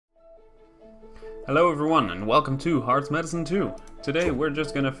Hello everyone and welcome to Hearts Medicine 2. Today we're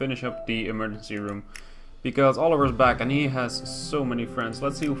just gonna finish up the emergency room because Oliver's back and he has so many friends.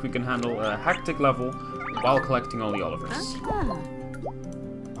 Let's see if we can handle a hectic level while collecting all the Olivers.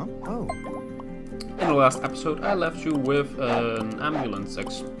 In the last episode I left you with an ambulance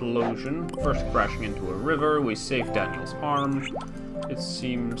explosion. First crashing into a river, we saved Daniel's arm. It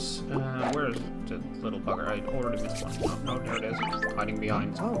seems... where is the little bugger? I already missed one. Oh, no, there it is. Hiding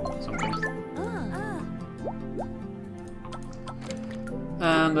behind something.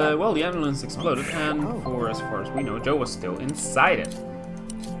 And, well, the ambulance exploded, and for as far as we know, Joe was still inside it.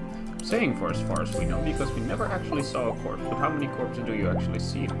 I'm saying for as far as we know, because we never actually saw a corpse. But how many corpses do you actually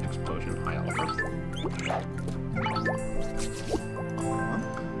see in an explosion? Hi, Oliver.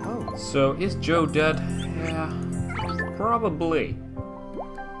 So, is Joe dead? Yeah, probably.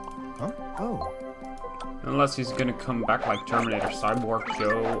 Unless he's gonna come back like Terminator Cyborg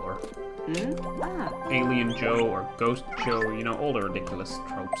Joe, or Alien Joe, or Ghost Joe, you know, all the ridiculous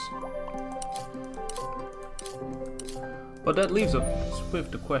tropes. But that leaves us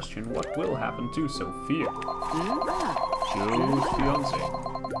with the question, what will happen to Sophia? Joe's fiancée.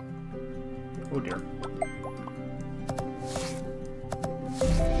 Oh dear.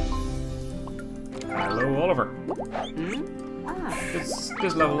 Hello, Oliver.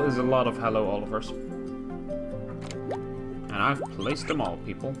 This level is a lot of hello Olivers. And I've placed them all,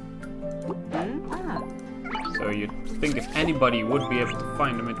 people. So you'd think if anybody would be able to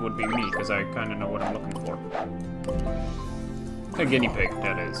find them, it would be me, because I kind of know what I'm looking for. A guinea pig,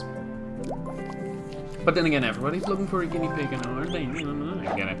 that is. But then again, everybody's looking for a guinea pig, and aren't they?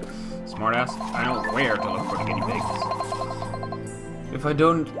 I get it. Smartass, I know where to look for the guinea pigs. If I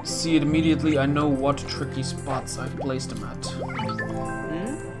don't see it immediately, I know what tricky spots I've placed them at.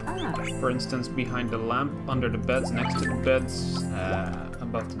 For instance, behind the lamp, under the beds, next to the beds,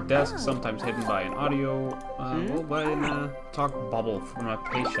 above the desk, sometimes hidden by an audio, well, by a talk bubble from a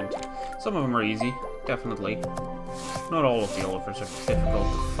patient. Some of them are easy, definitely. Not all of the Olivers are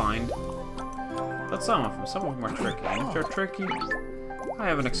difficult to find. But some of them are tricky. And if they're tricky, I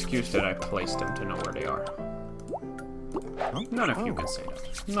have an excuse that I placed them to know where they are. None of you can say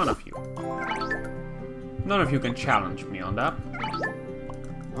that. None of you. None of you can challenge me on that.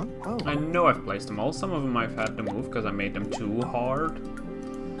 I know I've placed them all. Some of them I've had to move because I made them too hard.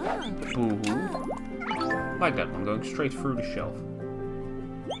 Boo-hoo. Like that one, going straight through the shelf.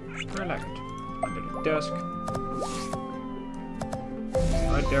 I like it. Under the desk.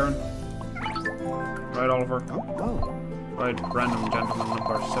 Right, Darren. Right, Oliver. Right, random gentleman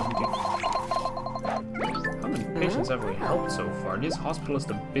number 70. How many patients have we helped so far? This hospital is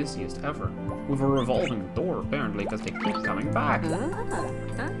the busiest ever. With a revolving door, apparently, because they keep coming back.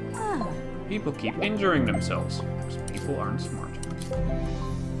 People keep injuring themselves. Because people aren't smart.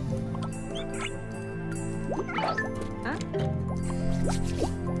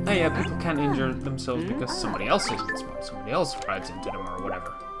 Hey, yeah, people can injure themselves because somebody else isn't smart. Somebody else rides into them or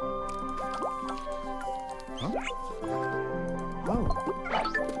whatever.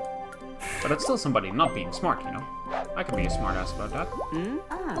 But it's still somebody not being smart, you know? I can be a smartass about that.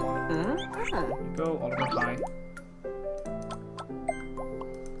 Go, Oliver, bye.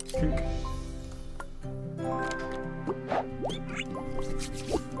 Drink.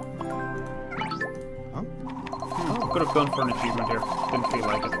 Could have gone for an achievement here. Didn't feel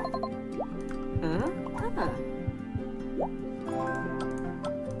like it.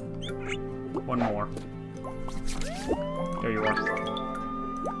 One more. There you are.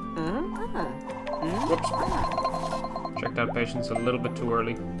 Whoops. Checked out patients a little bit too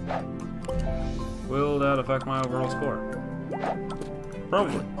early. Will that affect my overall score?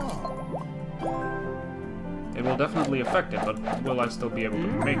 Probably. It will definitely affect it, but will I still be able to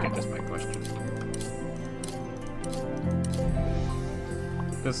make it is my question.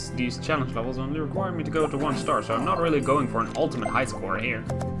 Because these challenge levels only require me to go to 1 star, so I'm not really going for an ultimate high score here.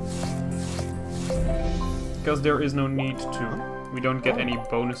 Because there is no need to. We don't get any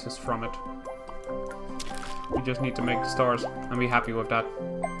bonuses from it. We just need to make the stars and be happy with that.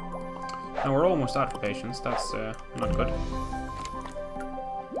 Now we're almost out of patients, that's not good.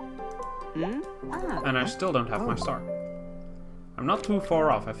 And I still don't have my star. I'm not too far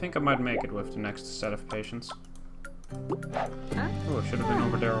off, I think I might make it with the next set of patients. Oh, I should have been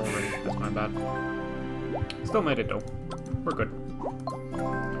over there already, that's my bad. Still made it though. We're good.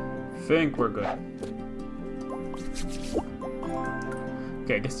 Think we're good.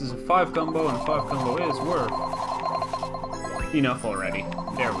 Okay, this is a 5 combo, and 5 combo is worth enough already.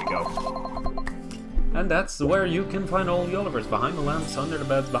 There we go. And that's where you can find all the Olivers. Behind the lamps, under the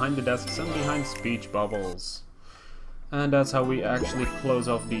beds, behind the desks, and behind speech bubbles. And that's how we actually close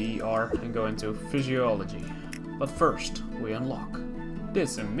off the ER and go into physiology. But first, we unlock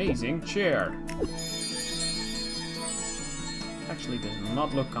this amazing chair. Actually does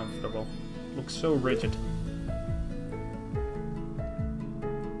not look comfortable. Looks so rigid.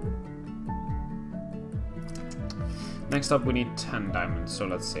 Next up we need 10 diamonds, so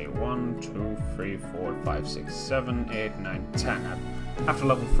let's say 1, 2, 3, 4, 5, 6, 7, 8, 9, 10. After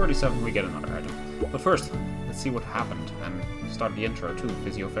level 37 we get another item. But first, let's see what happened and start the intro to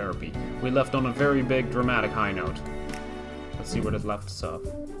physiotherapy. We left on a very big dramatic high note. Let's see where it left us off.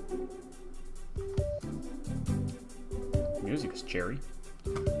 Music is cheery.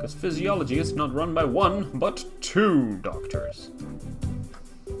 Because physiology is not run by 1, but 2 doctors.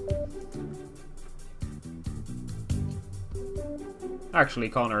 Actually,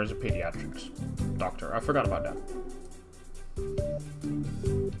 Connor is a pediatrics doctor. I forgot about that.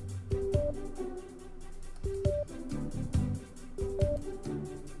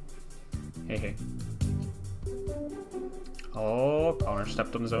 Hey, hey. Oh, Connor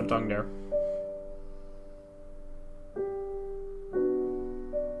stepped on his own tongue there.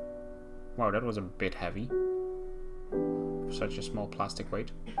 Wow, that was a bit heavy for such a small plastic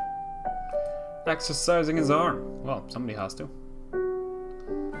weight. Exercising his arm. Well, somebody has to.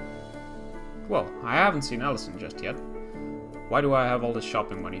 Well, I haven't seen Allison just yet. Why do I have all this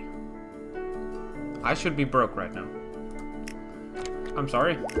shopping money? I should be broke right now. I'm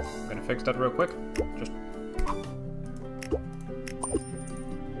sorry. I'm gonna fix that real quick. Just...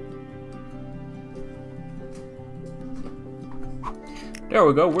 There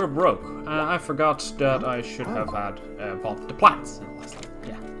we go, we're broke. I forgot that I should have had bought the plants.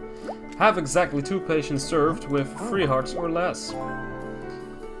 Yeah. Have exactly 2 patients served with 3 hearts or less.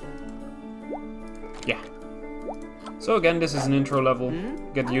 Yeah. So again, this is an intro level.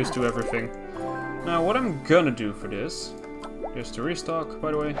 Get used to everything. Now, what I'm gonna do for this, just to restock,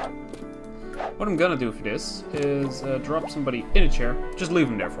 by the way. What I'm gonna do for this is drop somebody in a chair. Just leave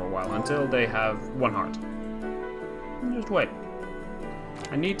them there for a while until they have 1 heart. And just wait.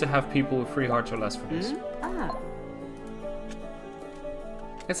 I need to have people with 3 hearts or less for this.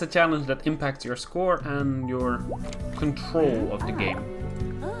 It's a challenge that impacts your score and your control of the game.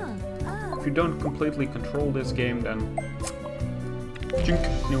 If you don't completely control this game, then junk.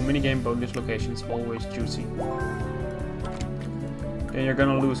 New minigame bonus locations always juicy. Then you're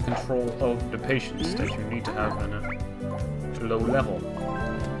gonna lose control of the patients that you need to have in a low level.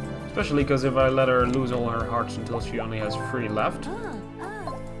 Especially because if I let her lose all her hearts until she only has 3 left,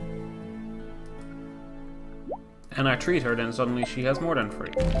 and I treat her, then suddenly she has more than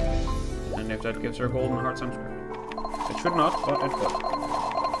 3. And if that gives her golden hearts, I'm screwed. It should not, but it could.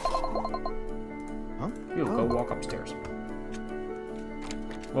 You'll go walk upstairs.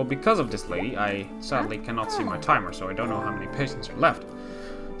 Well, because of this lady, I sadly cannot see my timer, so I don't know how many patients are left.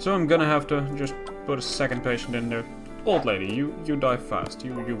 So I'm gonna have to just put a second patient in there. Old lady, you die fast.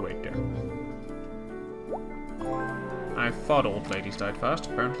 You wait there. I thought old ladies died fast,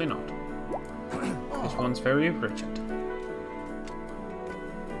 apparently not. This one's very rigid.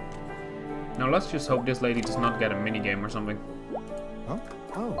 Now let's just hope this lady does not get a minigame or something. Huh?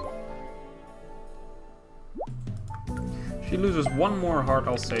 Oh. She loses 1 more heart,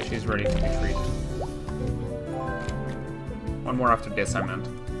 I'll say she's ready to be treated. 1 more after this, I meant.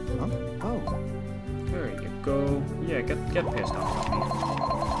 Huh? Oh. There you go. Yeah, get pissed off with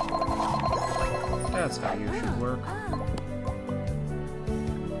me. That's how you should work.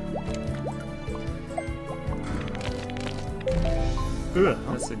 Ugh,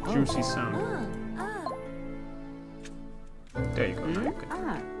 that's a juicy sound. There you go, now you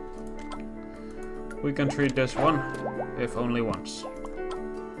can. We can treat this one, if only once.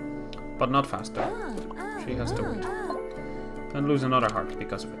 But not faster. She has to wait. And lose another heart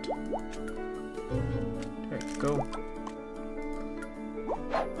because of it. There you go.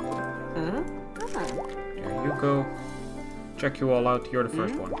 There you go. Check you all out, you're the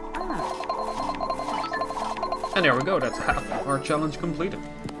first one. And there we go, that's half of our challenge completed.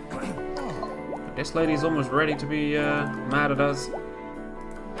 This lady's almost ready to be mad at us.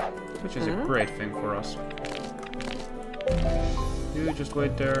 Which is a great thing for us. You just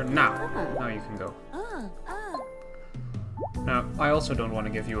wait there. Now you can go. Now, I also don't want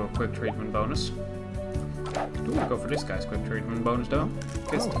to give you a quick treatment bonus. Do go for this guy's quick treatment bonus though.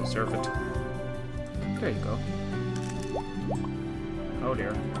 Kids deserve it. There you go. Oh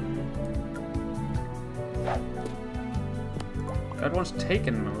dear. That one's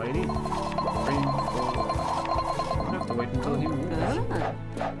taken, my lady. 3, 4. I have to wait until he moves.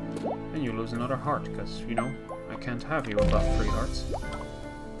 And you lose another heart, because, you know, I can't have you above 3 hearts.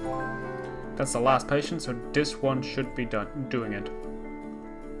 That's the last patient, so this one should be doing it.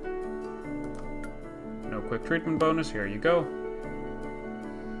 No quick treatment bonus, here you go.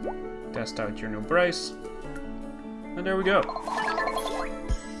 Test out your new brace. And there we go.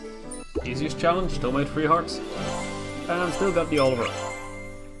 Easiest challenge, still made 3 hearts. And still got the Oliver.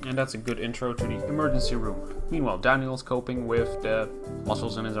 And that's a good intro to the emergency room. Meanwhile, Daniel's coping with the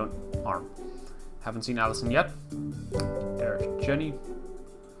muscles in his own arm. Haven't seen Allison yet. There's Jenny.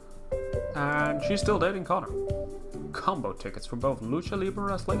 And she's still dating Connor. Combo tickets for both Lucha Libre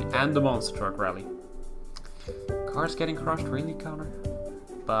Wrestling and the Monster Truck Rally. Cars getting crushed, really, Connor?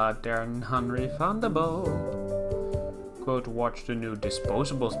 But they're non-refundable. Go to watch the new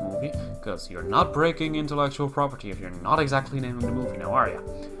Disposables movie, because you're not breaking intellectual property if you're not exactly naming the movie now, are ya?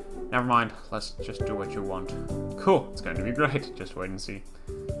 Never mind, let's just do what you want. Cool, it's going to be great, just wait and see.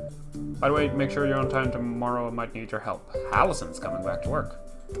 By the way, make sure you're on time tomorrow, I might need your help. Allison's coming back to work.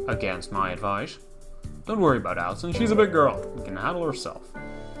 Against my advice. Don't worry about Allison, she's a big girl and can handle herself.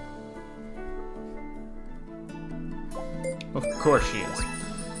 Of course she is.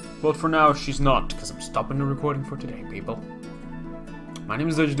 But for now, she's not, because I'm stopping the recording for today, people. My name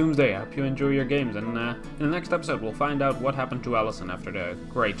is Dutch Doomsday, I hope you enjoy your games, and in the next episode we'll find out what happened to Allison after the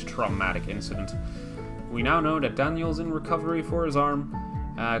great traumatic incident. We now know that Daniel's in recovery for his arm,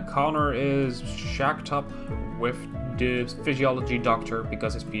 Connor is shacked up with the physiology doctor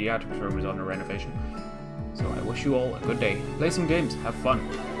because his pediatrics room is under renovation. So I wish you all a good day. Play some games, have fun.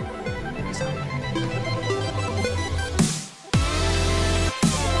 Peace out.